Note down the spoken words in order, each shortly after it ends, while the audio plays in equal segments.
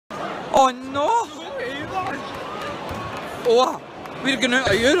Oh no! Oh, we're going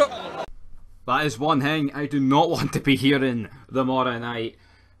out of Europe! That is one thing I do not want to be hearing tomorrow night.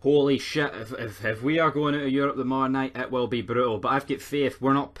 Holy shit, if we are going out of Europe tomorrow night, it will be brutal. But I've got faith,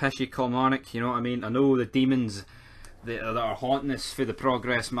 we're not pishy Kilmarnock, you know what I mean? I know the demons that are haunting us for the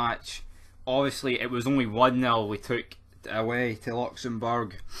Progress match. Obviously, it was only 1-0 we took away to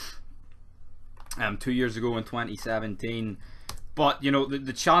Luxembourg 2 years ago in 2017. But, you know,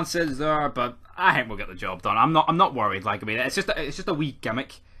 the chance is there, but I think we'll get the job done. I'm not worried, like, I mean, it's just a wee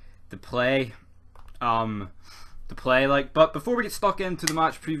gimmick to play. Like, but before we get stuck into the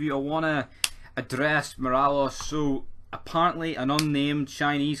match preview, I want to address Morelos. So apparently an unnamed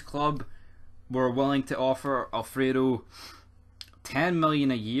Chinese club were willing to offer Alfredo 10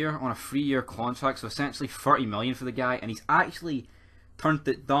 million a year on a 3-year contract, so essentially 30 million for the guy, and he's actually turned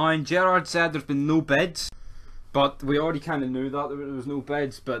it down. Gerrard said there's been no bids, but we already kind of knew that there was no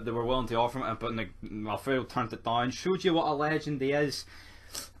bids, but they were willing to offer him, but Alfredo turned it down. Shows you what a legend he is.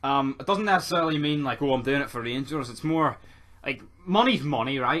 It doesn't necessarily mean like, oh, I'm doing it for Rangers. It's more like, money's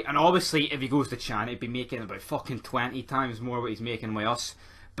money, right? And obviously if he goes to China, he'd be making about fucking 20 times more what he's making with us.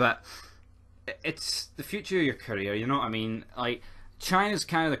 But it's the future of your career, you know what I mean? Like, China's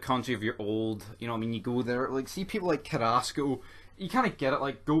kind of the country of your old, you know what I mean? You go there, like, see people like Carrasco, you kind of get it,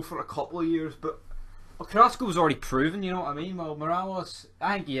 like, go for a couple of years, but well, Carrasco's already proven, you know what I mean? Well, Morelos,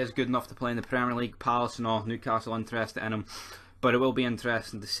 I think he is good enough to play in the Premier League. Palace and all, Newcastle interested in him. But it will be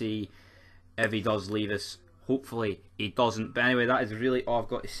interesting to see if he does leave us. Hopefully he doesn't. But anyway, that is really all I've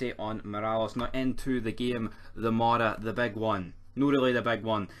got to say on Morelos. Now into the game, the Mora, the big one. No, really the big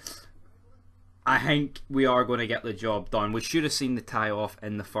one. I think we are going to get the job done. We should have seen the tie off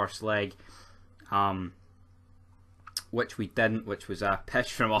in the first leg, which we didn't, which was a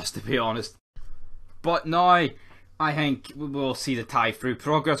pitch from us, to be honest. But now I think we'll see the tie through.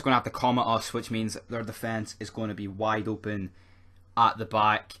 Progress going to have to come at us, which means their defence is going to be wide open at the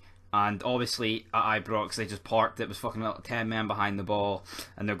back. And obviously at Ibrox they just parked it. It was fucking 10 men behind the ball,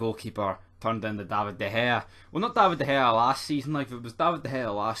 and their goalkeeper turned into David De Gea. Well, not David De Gea last season. Like, if it was David De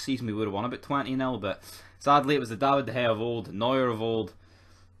Gea last season, we would have won about 20-0. But sadly, it was the David De Gea of old, Neuer of old,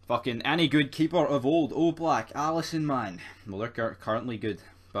 fucking any good keeper of old. Oblak, Alisson, man. Well, they're currently good.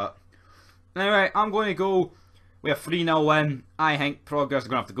 But anyway, I'm going to go with a 3-0 win. I think Progress are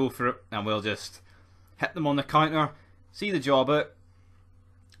going to have to go for it, and we'll just hit them on the counter, see the job out,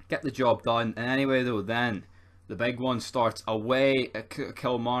 get the job done. And anyway, though, then the big one starts away at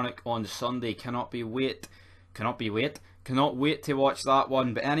Kilmarnock on Sunday. Cannot wait to watch that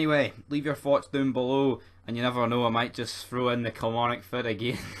one. But anyway, leave your thoughts down below, and you never know, I might just throw in the Kilmarnock fit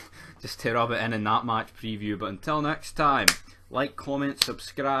again just to rub it in that match preview. But until next time, like, comment,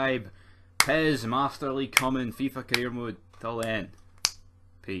 subscribe. PES Master League coming, FIFA career mode. Till then,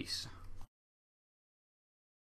 peace.